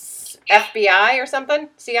 FBI or something?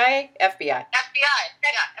 CIA? FBI. FBI.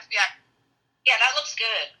 Yeah, FBI. Yeah, that looks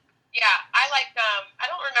good. Yeah, I like, I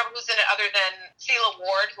don't remember who's in it other than Celia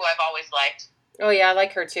Ward, who I've always liked. Oh, yeah, I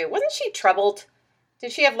like her too. Wasn't she troubled?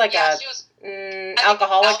 Did she have like she was,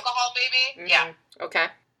 alcoholic? Alcohol, maybe? Mm-hmm. Yeah. Okay.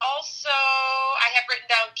 Also, I have written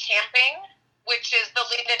down Camping, which is the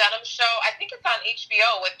Lena Dunham show. I think it's on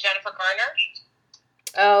HBO with Jennifer Garner.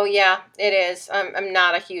 Oh, yeah, it is. I'm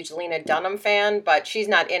not a huge Lena Dunham fan, but she's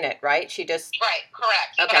not in it, right? She just... Right,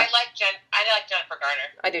 correct. Okay. But I like Jennifer Garner.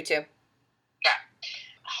 I do too. Yeah.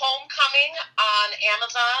 Homecoming on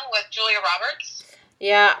Amazon with Julia Roberts.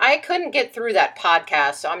 Yeah, I couldn't get through that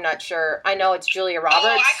podcast, so I'm not sure. I know it's Julia Roberts. Oh,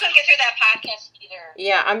 I couldn't get through that podcast either.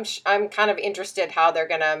 Yeah, I'm kind of interested how they're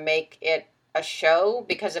going to make it a show,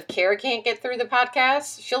 because if Kara can't get through the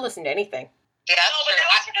podcast, she'll listen to anything. Yeah, no, but that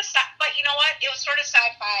was but you know what? It was sort of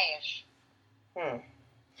sci-fi-ish.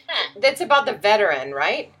 That's about the veteran,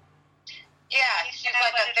 right? Yeah, she's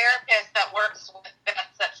like a therapist that works with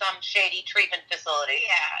vets at some shady treatment facility.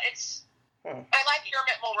 Yeah, it's... I like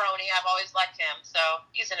Dermot Mulroney. I've always liked him, so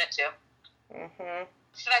he's in it too. Mm-hmm.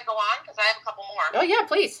 Should I go on? Because I have a couple more. Oh, yeah,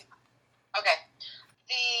 please. Okay.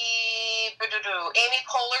 The Amy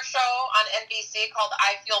Poehler show on NBC called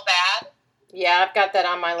I Feel Bad. Yeah, I've got that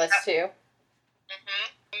on my list too. Mm-hmm.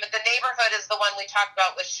 The Neighborhood is the one we talked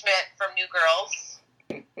about with Schmidt from New Girls.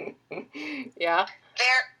 Yeah.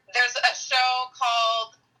 There's a show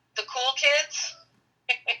called The Cool Kids.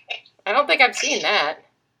 I don't think I've seen that.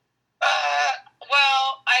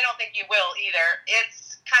 Well, I don't think you will either.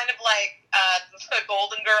 It's kind of like the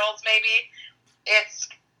Golden Girls, maybe. It's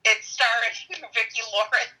starring Vicki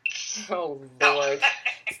Lawrence. Oh, Lord.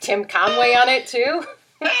 Is Tim Conway on it, too?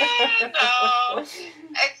 No.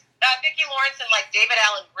 It's Vicki Lawrence and, like, David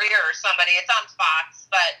Alan Grier or somebody. It's on Fox,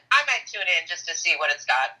 but I might tune in just to see what it's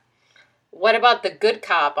got. What about The Good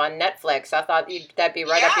Cop on Netflix? I thought that'd be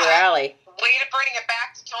right up your alley. Way to bring it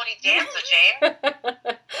back to Tony Danza, Jane.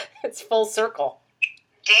 It's full circle.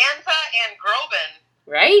 Danza and Groban.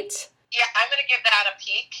 Right? Yeah, I'm going to give that a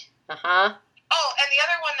peek. Uh-huh. Oh, and the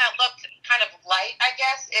other one that looked kind of light, I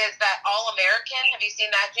guess, is that All-American. Have you seen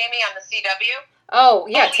that, Jamie, on the CW? Oh,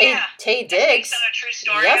 yeah, Oh, Tay It's Diggs. based on a true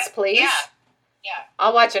story. Yes, please. Yeah.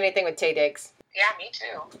 I'll watch anything with Tay Diggs. Yeah, me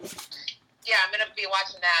too. Yeah, I'm going to be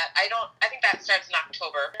watching that. I think that starts in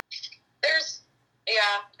October.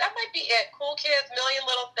 That might be it. Cool Kids, Million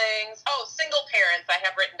Little Things. Oh, Single Parents I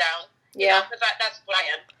have written down. Yeah. Because that's what I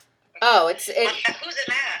am. Oh, Who's in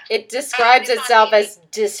that? it describes it's on itself TV. as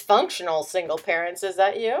dysfunctional single parents. Is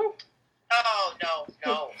that you? Oh, no,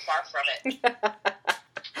 far from it.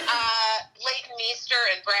 Leighton Meester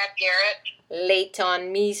and Brad Garrett.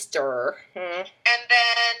 Leighton Meester. And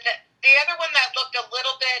then the other one that looked a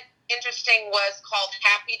little bit interesting was called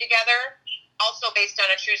Happy Together, also based on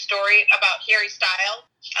a true story about Harry Styles.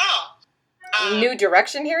 Oh. New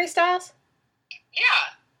Direction Harry Styles?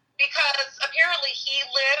 Yeah, because apparently he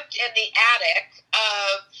lived in the attic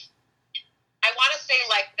of, I want to say,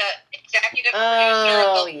 like, the executive producer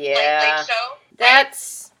of the Late Late Show.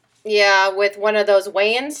 That's, yeah, with one of those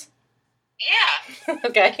Wayans? Yeah.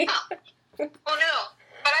 Okay. Who knew?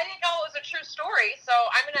 But I didn't know it was a true story, so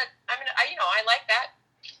I like that.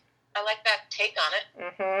 I like that take on it.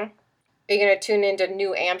 Mm-hmm. Are you going to tune into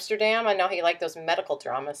New Amsterdam? I know you like those medical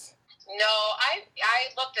dramas. No, I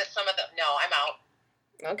looked at some of the. No, I'm out.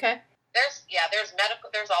 Okay. There's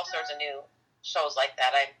all sorts of new shows like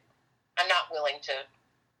that. I'm not willing to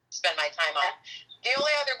spend my time on. The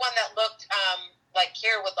only other one that looked like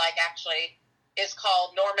Kier would like actually is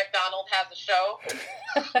called Norm Macdonald Has a Show.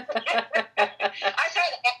 I saw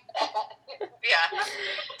that. Yeah.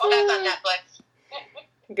 Oh, that's on Netflix.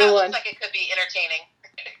 Good That one. looks like it could be entertaining.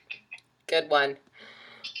 Good one.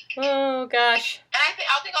 Oh, gosh. And I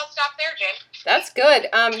think I'll stop there, James. That's good.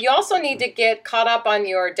 You also need to get caught up on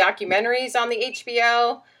your documentaries on the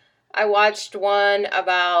HBO. I watched one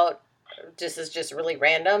about, this is just really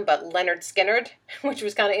random, but Leonard Skinner, which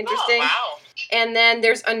was kind of interesting. Oh, wow. And then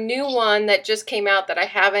there's a new one that just came out that I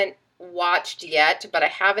haven't watched yet, but I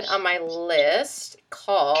have it on my list,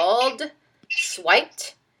 called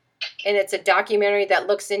Swiped. And it's a documentary that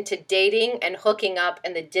looks into dating and hooking up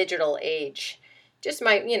in the digital age. Just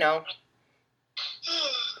might, want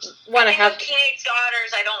to have... Teenage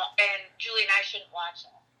daughters, and Julie and I shouldn't watch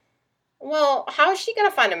them. Well, how is she going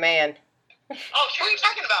to find a man? Oh, who are you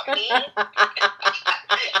talking about? Me? I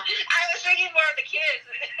was thinking more of the kids.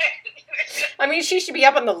 I mean, she should be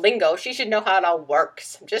up on the lingo. She should know how it all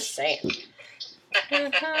works. I'm just saying. Oh,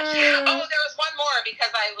 there was one more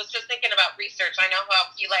because I was just thinking about research. I know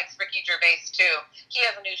how he likes Ricky Gervais too. He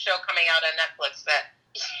has a new show coming out on Netflix that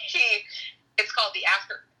it's called The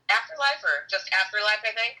Afterlife or just Afterlife,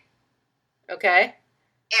 I think. Okay.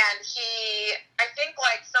 And I think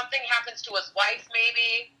like something happens to his wife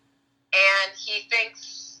maybe, and he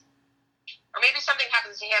thinks, or maybe something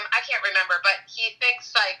happens to him. I can't remember, but he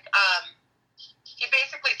thinks like, he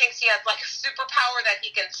basically thinks he has like a superpower that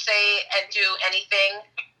he can say and do anything,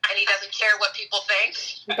 and he doesn't care what people think.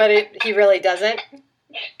 But he really doesn't?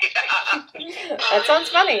 That sounds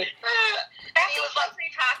funny. That's what we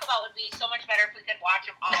talk about would be so much better if we could watch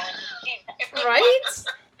them all at the same time. Right?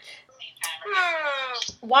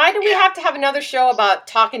 Why do we have to have another show about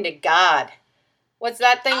talking to God? What's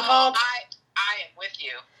that thing called? I am with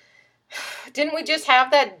you. Didn't we just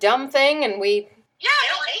have that dumb thing and we... Yeah, They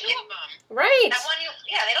don't there make were it. two of them. Right. That one,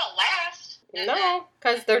 they don't last. No,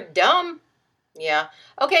 because they're dumb. Yeah.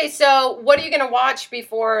 Okay, so what are you going to watch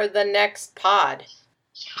before the next pod?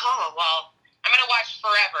 Oh, well, I'm going to watch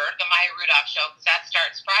Forever, the Maya Rudolph show, because that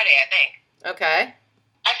starts Friday, I think. Okay.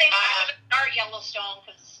 I think I'm going to start Yellowstone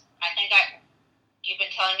because I think you've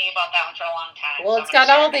been telling me about that one for a long time. Well, so it's I'm got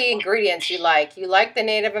gonna all start the that one. ingredients you like. You like the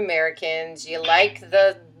Native Americans. You like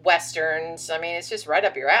the Westerns. I mean, it's just right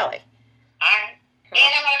up your alley. All right. And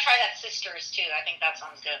I'm going to try that Sisters, too. I think that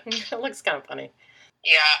sounds good. It looks kind of funny.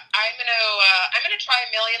 Yeah, I'm gonna try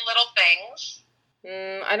A Million Little Things.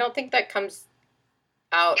 I don't think that comes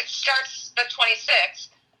out. It starts the 26th,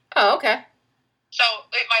 Oh, okay. so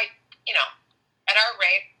it might, at our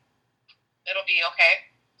rate, it'll be okay.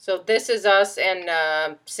 So This Is Us and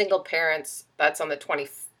Single Parents, that's on the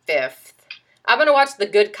 25th. I'm going to watch The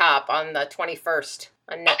Good Cop on the 21st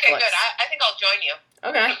on Netflix. Okay, good. I think I'll join you.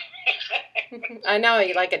 Okay. I know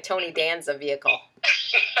you like a Tony Danza vehicle.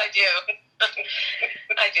 I do.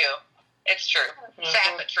 I do. It's true.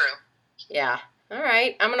 Sad but true. Yeah. All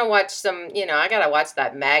right. I'm going to watch some, I got to watch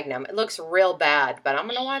that Magnum. It looks real bad, but I'm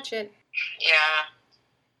going to watch it. Yeah.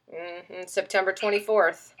 September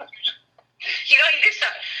 24th. You do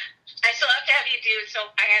I still have to have you do. So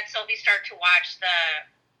I had Sophie start to watch the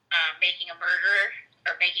Making a Murderer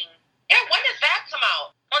or Making. Yeah, when does that come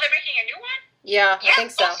out? Oh, they're making a new one. Yeah, I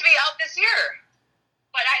think it's so. supposed to be out this year.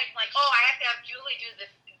 But I'm like, I have to have Julie do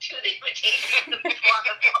the imitation of the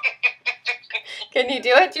performance. Can you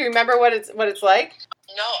do it? Do you remember what it's like?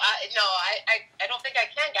 No, I don't think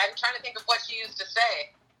I can. I'm trying to think of what she used to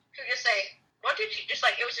say. She would just say, what did she, just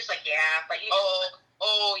like, it was just like, yeah. Like, you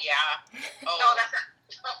yeah. Oh. No, that's not.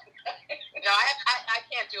 No, I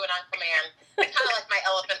can't do it on command. It's kind of like my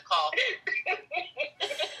elephant call.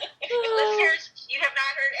 Listeners, you have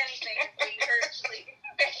not heard anything until you heard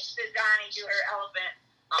Donnie do her elephant.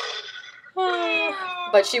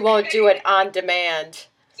 But she won't do it on demand.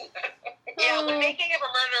 Yeah, when Making of a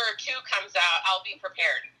Murderer 2 comes out, I'll be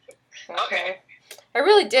prepared. Okay. I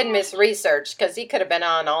really did miss research because he could have been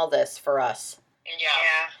on all this for us.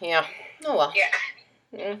 Yeah. Oh well. Yeah.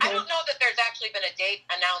 Mm-hmm. I don't know that there's actually been a date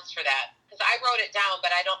announced for that because I wrote it down,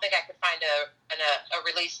 but I don't think I could find a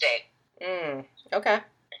release date. Okay.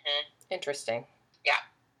 Mm-hmm. Interesting. Yeah.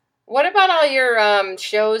 What about all your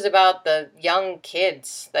shows about the young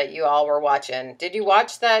kids that you all were watching? Did you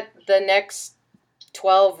watch the next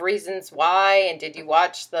 12 Reasons Why? And did you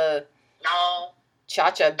watch the No.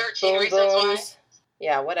 Cha-Cha 13 Boom Reasons Why? Booms?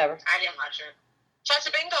 Yeah, whatever. I didn't watch it. Cha-Cha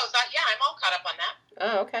Bingo's, yeah, I'm all caught up on that.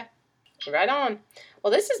 Oh, okay. Right on.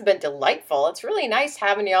 Well, this has been delightful. It's really nice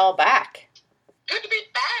having you all back. Good to be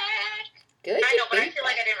back. Good. I know, but to I be feel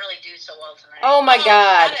like I back. didn't really do so well tonight. Oh my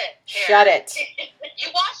God! Shut it. Shut it. You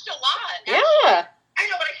watched a lot. Yeah. I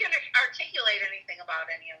know, but I couldn't articulate anything about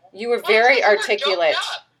any of them. You were very articulate.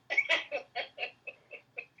 I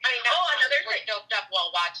mean, another thing doped up while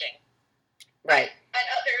watching. Right.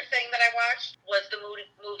 Another thing that I watched was the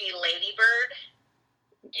movie Lady Bird.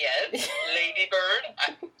 Yes, Lady Bird.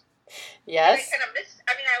 Yes.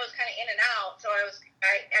 I was kind of in and out, so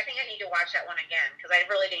I think I need to watch that one again because I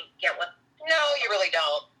really didn't get what. No, you really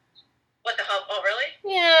don't. What the hell? Oh, really?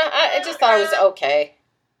 Yeah, I just thought it was okay.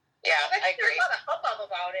 Yeah, I agree. There's a lot of hubbub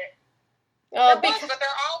about it. But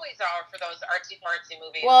there always are for those artsy-fartsy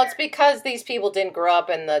movies. Well, it's because these people didn't grow up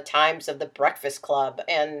in the times of the Breakfast Club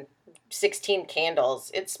and 16 Candles.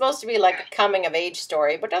 It's supposed to be like a coming-of-age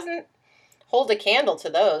story, but doesn't hold a candle to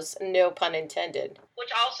those, no pun intended.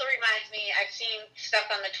 Which also reminds me, I've seen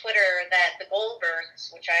stuff on the Twitter that the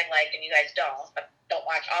Goldbergs, which I like and you guys don't, but don't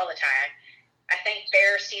watch all the time, I think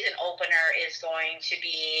their season opener is going to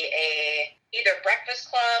be either Breakfast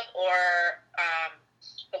Club or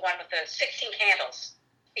the one with the 16 Candles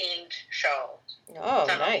themed show. Oh,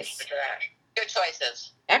 So nice. to that. Good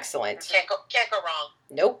choices. Excellent. Can't go wrong.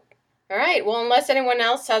 Nope. All right. Well, unless anyone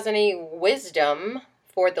else has any wisdom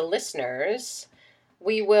for the listeners,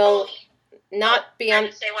 we will not be on.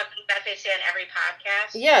 Can I say what that they say on every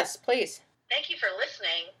podcast? Yes, please. Thank you for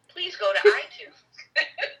listening. Please go to iTunes.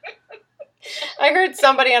 I heard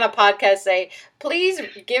somebody on a podcast say, please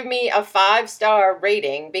give me a 5-star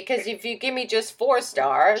rating because if you give me just 4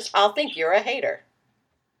 stars, I'll think you're a hater.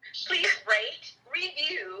 Please rate,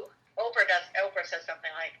 review. Oprah says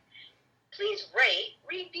something like, please rate,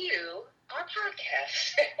 review our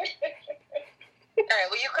podcast. All right,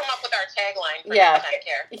 will you come up with our tagline for Yeah. next time,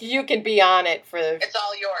 Care? You can be on it for... It's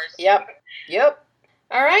all yours. Yep.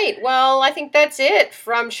 All right. Well, I think that's it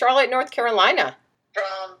from Charlotte, North Carolina.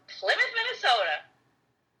 From Plymouth, Minnesota.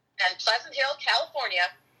 And Pleasant Hill, California.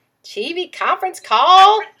 TV conference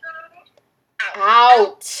call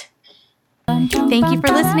out. Thank you for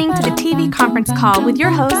listening to the TV conference call with your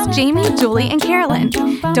hosts, Jamie, Julie, and Carolyn.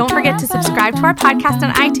 Don't forget to subscribe to our podcast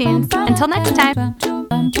on iTunes. Until next time.